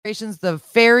The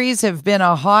ferries have been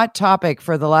a hot topic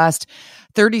for the last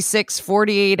 36,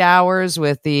 48 hours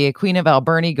with the Queen of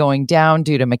Baldrey going down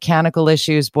due to mechanical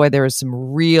issues. Boy, there was some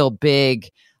real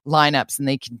big lineups and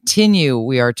they continue,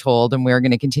 we are told, and we're going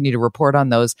to continue to report on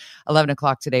those. 11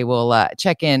 o'clock today, we'll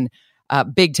check in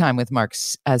big time with Mark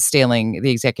Staling, the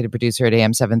executive producer at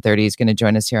AM 730. He's going to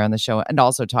join us here on the show and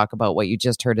also talk about what you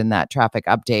just heard in that traffic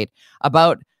update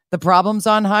about the problems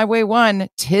on Highway 1.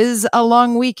 'Tis a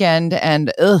long weekend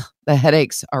and the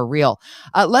headaches are real.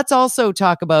 Let's also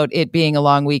talk about it being a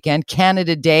long weekend.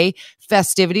 Canada Day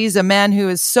festivities. A man who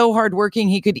is so hardworking,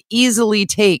 he could easily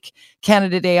take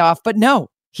Canada Day off. But no,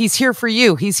 he's here for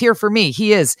you. He's here for me.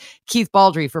 He is Keith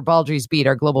Baldrey for Baldrey's Beat,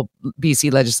 our Global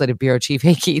BC Legislative Bureau Chief.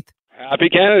 Hey, Keith. Happy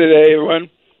Canada Day, everyone.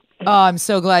 Oh, I'm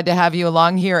so glad to have you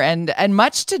along here and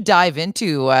much to dive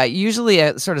into. Usually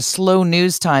a sort of slow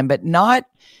news time, but not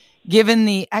given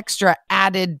the extra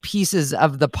added pieces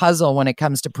of the puzzle when it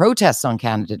comes to protests on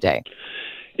Canada Day.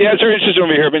 Yeah, it's very interesting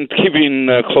over here. I've been keeping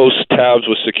close tabs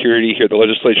with security here at the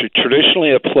legislature. Traditionally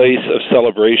a place of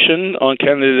celebration on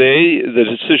Canada Day. The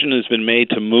decision has been made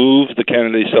to move the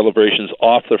Canada Day celebrations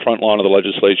off the front lawn of the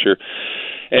legislature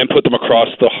and put them across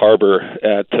the harbor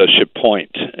at Ship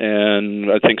Point. And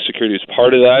I think security is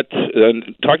part of that.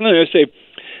 And talking to them yesterday,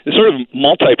 the sort of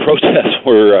multi-protests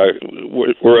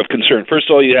were of concern. First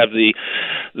of all, you have the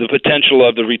potential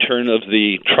of the return of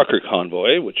the trucker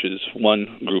convoy, which is one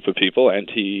group of people,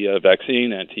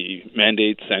 anti-vaccine,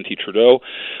 anti-mandates, anti-Trudeau.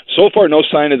 So far, no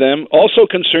sign of them. Also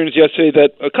concerns yesterday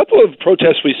that a couple of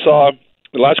protests we saw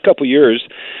the last couple of years.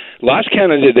 Last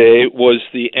Canada Day was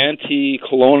the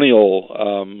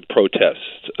anti-colonial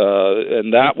protest,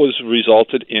 and that was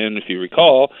resulted in, if you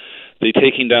recall, the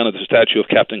taking down of the statue of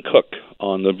Captain Cook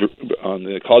on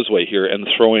the causeway here and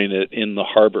throwing it in the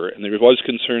harbor. And there was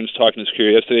concerns talking to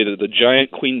security yesterday that the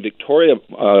giant Queen Victoria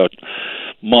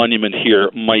monument here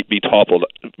might be toppled.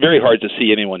 Very hard to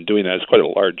see anyone doing that. It's quite a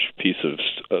large piece of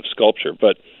sculpture,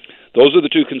 but those are the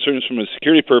two concerns from a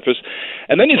security purpose.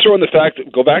 And then you throw in the fact,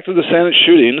 go back to the Saanich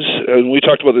shootings, and we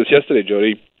talked about this yesterday,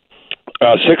 Jody.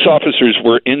 6 officers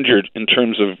were injured in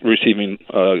terms of receiving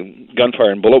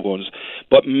gunfire and bullet wounds,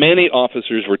 but many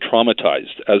officers were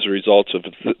traumatized as a result of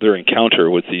their encounter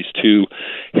with these two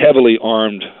heavily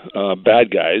armed bad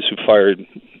guys who fired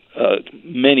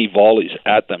many volleys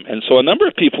at them. And so a number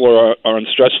of people are on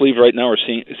stress leave right now or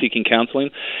seeking counseling.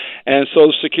 And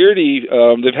so security,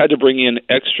 they've had to bring in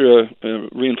extra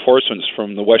reinforcements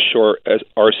from the West Shore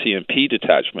RCMP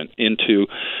detachment into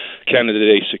Canada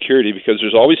Day security, because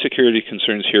there's always security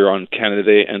concerns here on Canada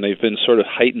Day, and they've been sort of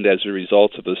heightened as a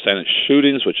result of the Saanich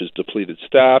shootings, which has depleted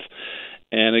staff.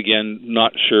 And again,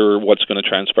 not sure what's going to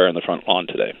transpire on the front lawn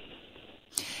today.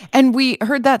 And we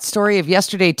heard that story of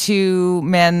yesterday, 2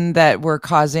 men that were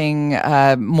causing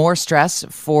more stress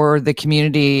for the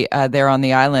community there on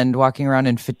the island, walking around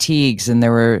in fatigues. And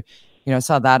there were,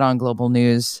 saw that on Global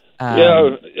News.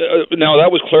 Now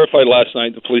that was clarified last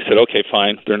night. The police said, okay,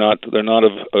 fine, they're not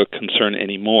of a concern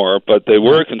anymore, but they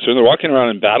were concerned. They're walking around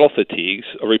in battle fatigues.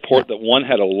 A report that one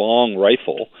had a long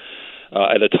rifle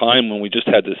at a time when we just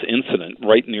had this incident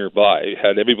right nearby,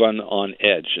 had everyone on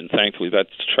edge, and thankfully that's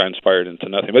transpired into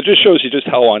nothing. But it just shows you just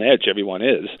how on edge everyone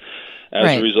is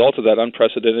as a result of that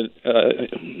unprecedented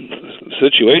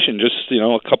situation just,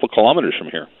 a couple kilometers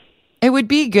from here. It would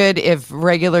be good if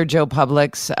regular Joe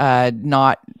Public's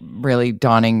not really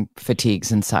donning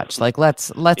fatigues and such. Like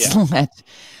let's let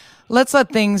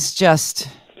things just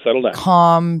settle down.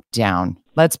 Calm down.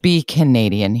 Let's be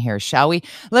Canadian here, shall we?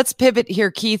 Let's pivot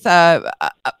here, Keith.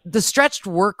 The stretched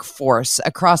workforce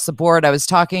across the board. I was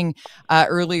talking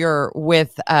earlier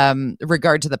with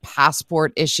regard to the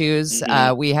passport issues.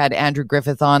 Mm-hmm. We had Andrew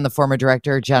Griffith on, the former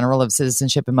Director General of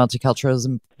Citizenship and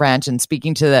Multiculturalism Branch, and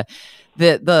speaking to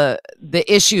the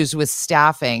issues with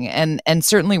staffing, and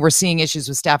certainly we're seeing issues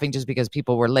with staffing just because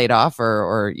people were laid off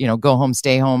or go home,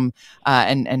 stay home,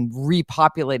 and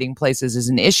repopulating places is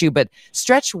an issue. But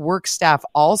stretched work staff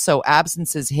also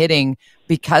absences hitting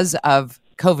because of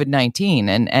COVID-19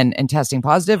 and testing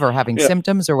positive or having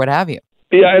symptoms or what have you.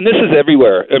 Yeah, and this is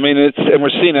everywhere. I mean, and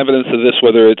we're seeing evidence of this,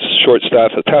 whether it's short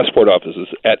staff at passport offices,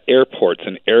 at airports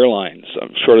and airlines,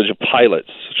 shortage of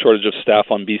pilots, shortage of staff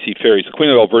on BC ferries. The Queen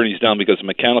of Alberta is down because of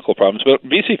mechanical problems, but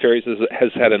BC Ferries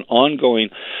has had an ongoing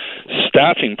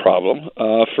staffing problem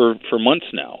for months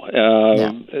now,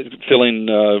 filling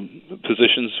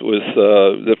positions with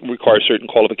that require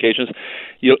certain qualifications.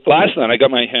 Last night, I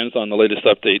got my hands on the latest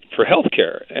update for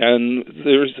healthcare, and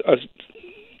there's a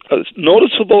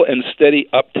noticeable and steady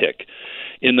uptick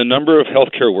in the number of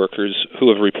healthcare workers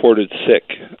who have reported sick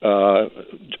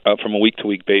from a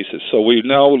week-to-week basis. So we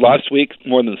now, last week,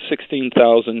 more than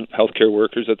 16,000 healthcare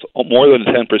workers, that's more than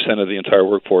 10% of the entire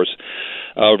workforce,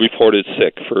 reported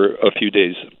sick for a few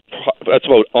days. That's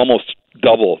about almost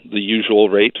double the usual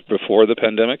rate before the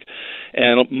pandemic,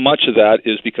 and much of that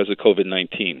is because of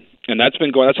COVID-19. And that's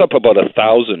up about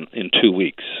 1,000 in 2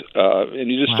 weeks.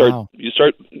 And you just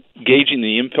start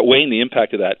gauging weighing the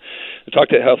impact of that. I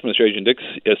talked to Health Minister Adrian Dix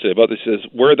yesterday about this. He says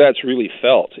where that's really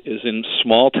felt is in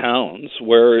small towns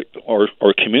or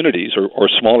communities or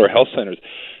smaller health centers.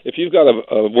 If you've got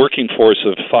a working force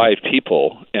of 5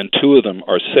 people and 2 of them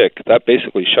are sick, that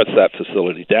basically shuts that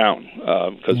facility down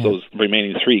because those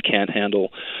remaining 3 can't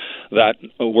handle that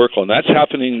workload. And that's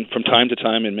happening from time to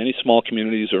time in many small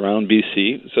communities around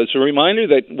BC. So it's a reminder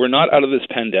that we're not out of this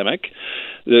pandemic.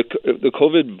 The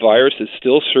COVID virus is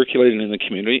still circulating in the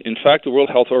community. In fact, the World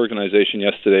Health Organization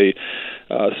yesterday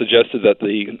suggested that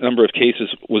the number of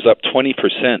cases was up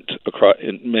 20% across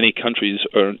in many countries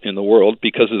in the world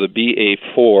because of the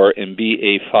BA4 and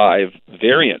BA5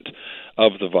 variant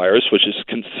of the virus, which is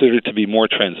considered to be more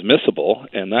transmissible,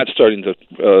 and that's starting to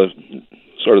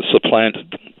sort of supplant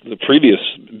the previous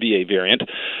BA variant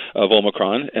of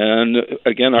Omicron. And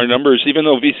again, our numbers, even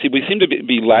though we seem to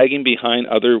be lagging behind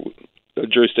other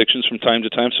jurisdictions from time to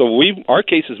time, so our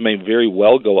cases may very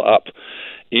well go up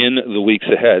in the weeks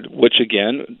ahead, which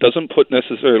again doesn't put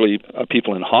necessarily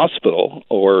people in hospital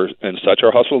and such.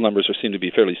 Our hospital numbers seem to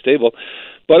be fairly stable,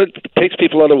 but it takes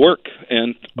people out of work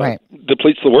and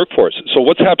depletes the workforce. So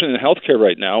what's happening in healthcare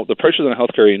right now, the pressures on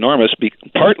healthcare are enormous,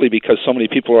 partly because so many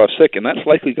people are off sick, and that's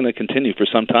likely going to continue for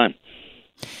some time.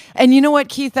 And you know what,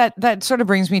 Keith, that sort of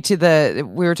brings me to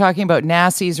we were talking about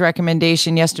NACI's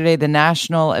recommendation yesterday, the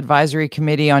National Advisory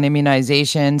Committee on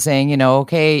Immunization, saying,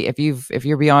 okay, if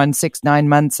you're beyond 6-9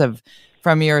 months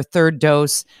from your 3rd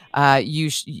dose, you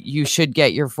should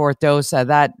get your 4th dose.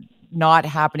 That not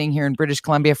happening here in British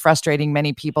Columbia, frustrating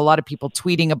many people. A lot of people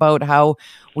tweeting about how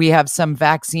we have some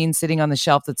vaccine sitting on the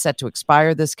shelf that's set to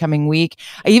expire this coming week.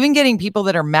 Even getting people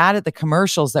that are mad at the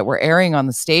commercials that were airing on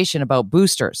the station about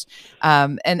boosters,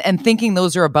 and thinking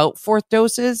those are about 4th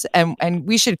doses. And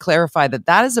we should clarify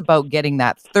that is about getting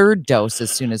that 3rd dose as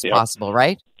soon as possible,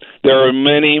 right? There are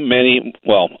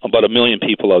about 1 million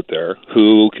people out there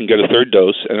who can get a 3rd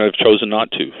dose and have chosen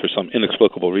not to for some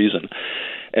inexplicable reason.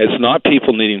 It's not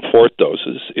people needing 4th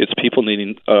doses. It's people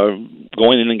needing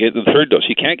going in and getting the 3rd dose.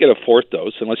 You can't get a 4th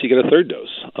dose unless you get a 3rd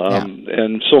dose.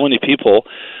 And so many people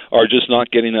are just not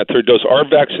getting that 3rd dose. Our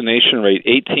vaccination rate,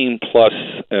 18 plus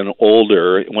and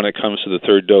older, when it comes to the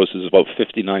 3rd dose, is about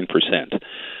 59%.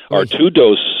 Our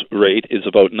 2-dose rate is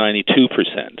about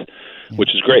 92%.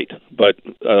 Which is great, but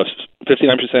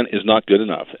 59% is not good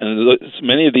enough. And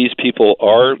many of these people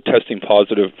are testing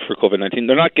positive for COVID-19.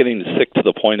 They're not getting sick to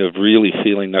the point of really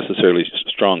feeling necessarily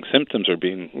strong symptoms or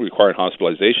requiring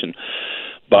hospitalization.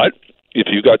 But if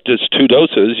you've got just 2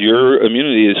 doses, your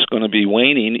immunity is going to be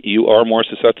waning. You are more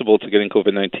susceptible to getting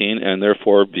COVID-19 and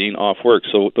therefore being off work.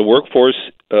 So the workforce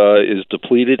is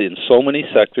depleted in so many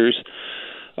sectors.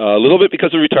 A little bit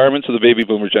because of retirements of the baby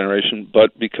boomer generation,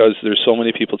 but because there's so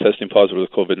many people testing positive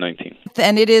with COVID-19.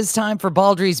 And it is time for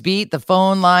Baldrey's Beat. The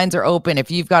phone lines are open.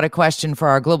 If you've got a question for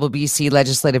our Global BC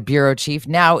Legislative Bureau Chief,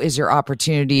 now is your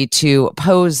opportunity to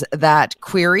pose that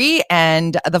query.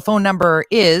 And the phone number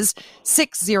is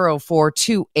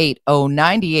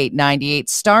 604-280-9898.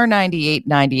 Star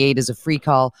 9898 is a free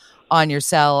call on your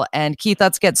cell. And Keith,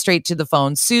 let's get straight to the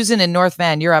phone. Susan in North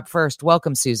Van, you're up first.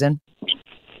 Welcome, Susan.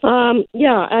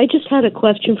 I just had a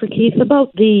question for Keith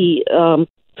about the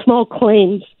small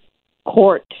claims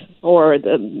court,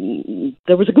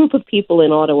 there was a group of people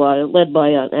in Ottawa led by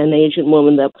an Asian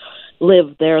woman that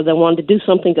lived there that wanted to do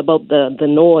something about the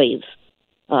noise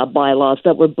bylaws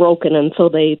that were broken, and so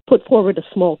they put forward a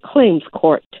small claims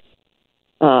court.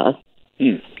 I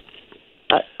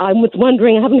was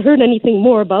wondering, I haven't heard anything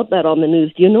more about that on the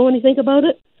news. Do you know anything about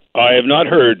it? I have not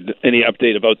heard any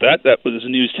update about that. That was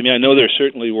news to me. I know there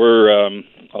certainly were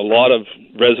a lot of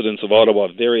residents of Ottawa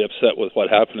very upset with what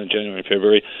happened in January and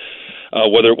February,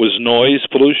 whether it was noise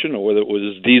pollution or whether it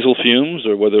was diesel fumes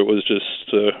or whether it was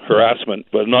just harassment.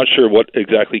 But I'm not sure what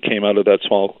exactly came out of that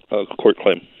small court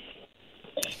claim.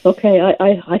 Okay,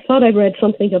 I thought I read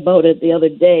something about it the other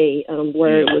day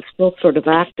where it was still sort of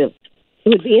active. It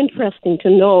would be interesting to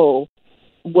know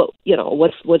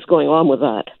what's going on with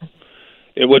that.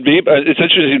 It would be. It's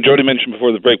interesting, Jody mentioned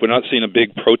before the break, we're not seeing a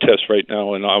big protest right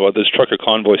now in Ottawa. This trucker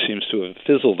convoy seems to have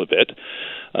fizzled a bit.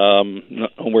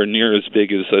 nowhere near as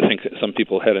big as I think some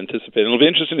people had anticipated. It'll be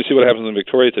interesting to see what happens in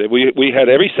Victoria today. We had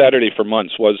every Saturday for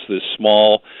months was this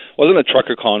small, wasn't a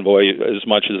trucker convoy as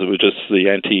much as it was just the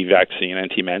anti-vaccine,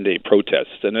 anti-mandate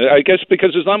protests. And I guess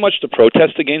because there's not much to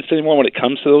protest against anymore when it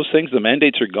comes to those things. The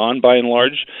mandates are gone by and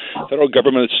large. The federal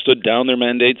government has stood down their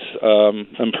mandates,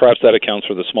 and perhaps that accounts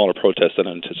for the smaller protests than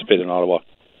anticipated in Ottawa.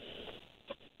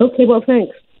 Okay, well,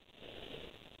 thanks.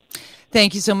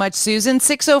 Thank you so much, Susan.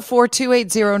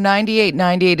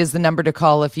 604-280-9898 is the number to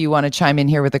call if you want to chime in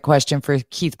here with a question for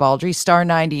Keith Baldrey. Star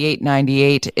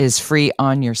 9898 is free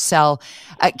on your cell.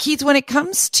 Keith, when it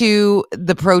comes to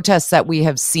the protests that we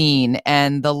have seen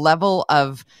and the level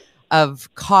of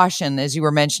caution, as you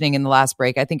were mentioning in the last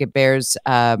break, I think it bears,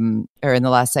 or in the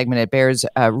last segment, it bears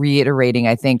reiterating,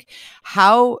 I think,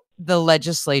 how the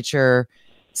legislature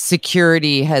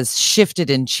security has shifted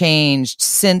and changed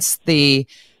since the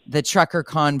trucker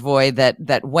convoy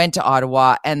that went to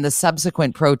Ottawa and the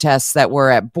subsequent protests that were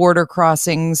at border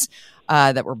crossings,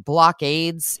 that were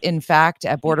blockades, in fact,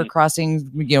 at border crossings,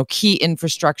 key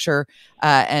infrastructure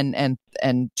and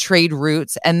trade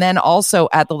routes, and then also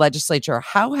at the legislature.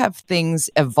 How have things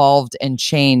evolved and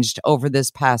changed over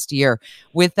this past year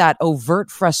with that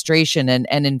overt frustration and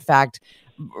in fact,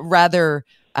 rather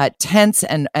tense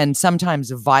and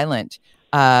sometimes violent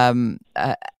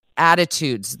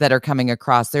attitudes that are coming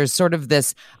across? There's sort of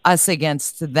this us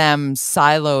against them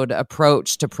siloed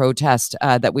approach to protest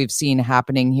that we've seen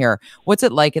happening here. What's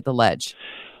it like at the Ledge?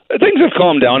 Things have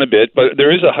calmed down a bit, but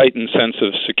there is a heightened sense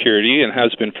of security and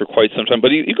has been for quite some time.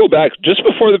 But you go back just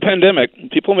before the pandemic,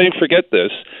 people may forget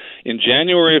this, in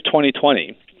January of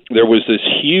 2020, there was this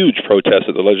huge protest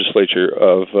at the legislature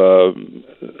of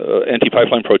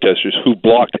anti-pipeline protesters who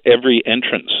blocked every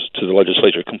entrance to the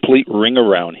legislature, complete ring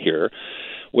around here,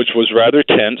 which was rather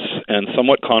tense and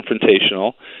somewhat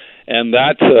confrontational. And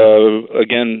that,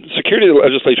 again, security of the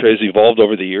legislature has evolved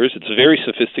over the years. It's very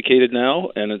sophisticated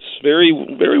now, and it's very,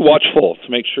 very watchful to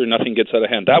make sure nothing gets out of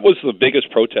hand. That was the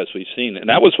biggest protest we've seen, and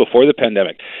that was before the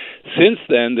pandemic. Since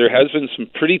then, there has been some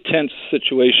pretty tense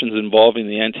situations involving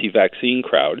the anti-vaccine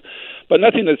crowd, but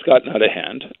nothing that's gotten out of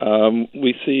hand.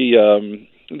 We see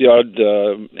the odd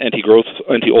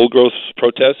anti-old growth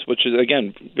protests, which is,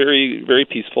 again, very, very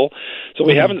peaceful. So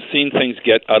we haven't seen things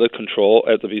get out of control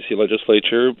at the BC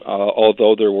legislature,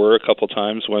 although there were a couple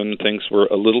times when things were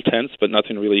a little tense, but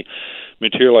nothing really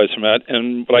materialized from that.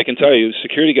 But I can tell you,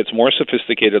 security gets more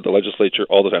sophisticated at the legislature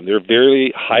all the time. They're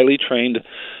very highly trained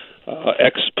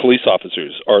ex-police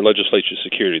officers are legislature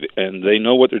security, and they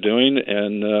know what they're doing,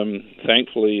 and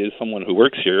thankfully, as someone who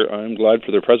works here, I'm glad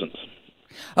for their presence.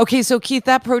 Okay, so Keith,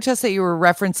 that protest that you were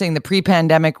referencing, the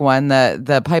pre-pandemic one,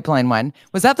 the pipeline one,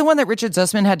 was that the one that Richard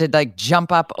Zussman had to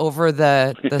jump up over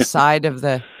the side of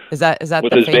the? Is that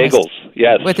with the his famous, bagels?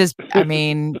 Yes. With his,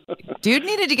 dude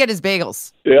needed to get his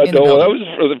bagels. Yeah, no, that was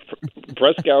for the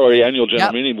press gallery annual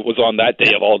general meeting. Was on that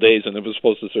day of all days, and it was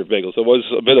supposed to serve bagels. It was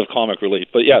a bit of comic relief,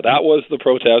 but yeah, that was the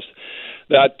protest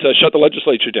that shut the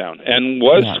legislature down and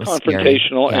was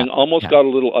confrontational and almost got a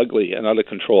little ugly and out of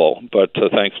control. But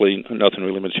thankfully, nothing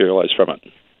really materialized from it.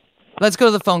 Let's go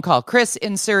to the phone call. Chris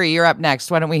in Surrey, you're up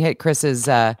next. Why don't we hit Chris's?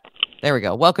 There we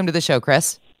go. Welcome to the show,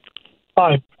 Chris.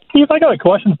 Hi. Keith, I got a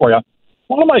question for you.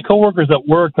 One of my coworkers at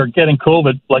work are getting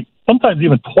COVID, sometimes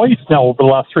even twice now over the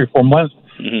last 3 or 4 months.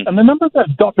 Mm-hmm. And the numbers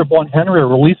that Dr. Blunt Henry are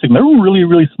releasing, they're really,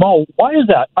 really small. Why is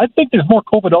that? I think there's more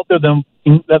COVID out there than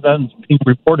being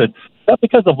reported. Is that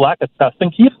because of lack of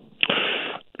testing, Keith?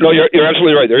 No, you're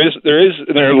absolutely right.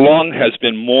 There long has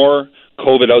been more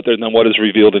COVID out there than what is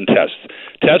revealed in tests.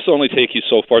 Tests only take you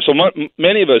so far. So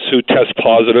many of us who test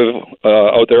positive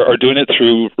out there are doing it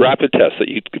through rapid tests that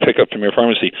you pick up from your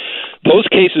pharmacy. Those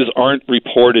cases aren't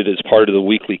reported as part of the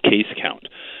weekly case count.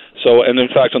 So, and in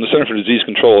fact, on the Center for Disease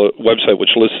Control website,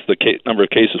 which lists the number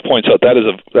of cases, points out that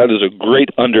is a great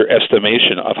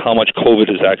underestimation of how much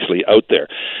COVID is actually out there.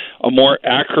 A more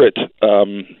accurate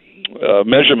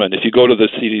measurement, if you go to the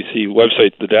CDC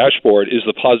website, the dashboard, is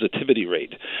the positivity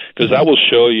rate, because that will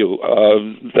show you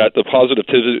that the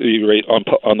positivity rate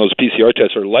on those PCR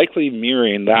tests are likely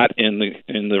mirroring that in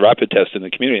the rapid test in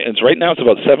the community. And right now it's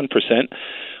about 7%,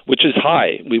 which is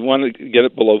high. We want to get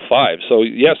it below 5. So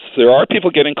yes, there are people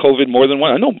getting COVID more than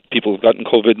one. I know people have gotten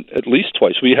COVID at least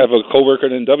twice. We have a coworker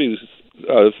at NW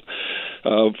whose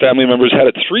family members had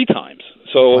it 3 times.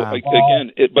 So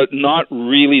again, but not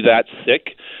really that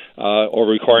sick. or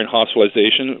requiring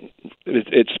hospitalization,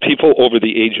 it's people over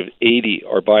the age of 80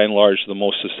 are by and large the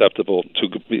most susceptible to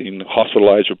being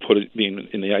hospitalized or being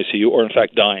in the ICU, or in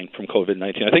fact dying from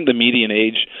COVID-19. I think the median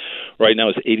age right now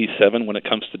is 87 when it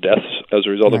comes to deaths as a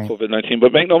result of COVID-19.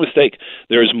 But make no mistake,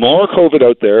 there is more COVID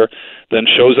out there than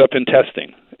shows up in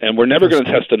testing. And we're never going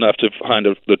to test enough to find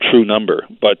the true number.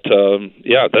 But,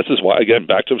 this is why, again,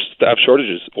 back to staff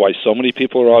shortages, why so many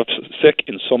people are off sick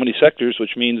in so many sectors,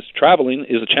 which means traveling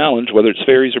is a challenge, whether it's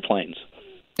ferries or planes.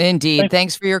 Indeed.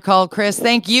 Thanks for your call, Chris.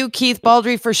 Thank you, Keith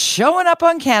Baldrey, for showing up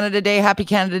on Canada Day. Happy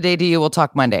Canada Day to you. We'll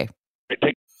talk Monday.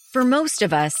 For most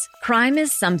of us, crime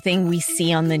is something we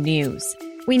see on the news.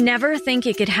 We never think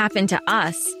it could happen to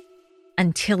us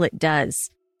until it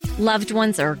does. Loved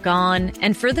ones are gone,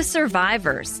 and for the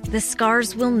survivors, the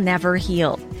scars will never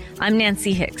heal. I'm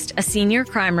Nancy Hixt, a senior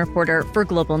crime reporter for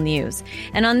Global News.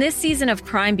 And on this season of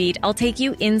Crime Beat, I'll take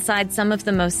you inside some of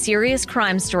the most serious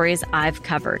crime stories I've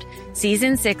covered.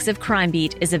 Season 6 of Crime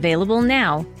Beat is available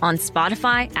now on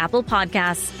Spotify, Apple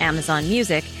Podcasts, Amazon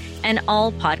Music, and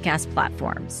all podcast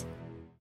platforms.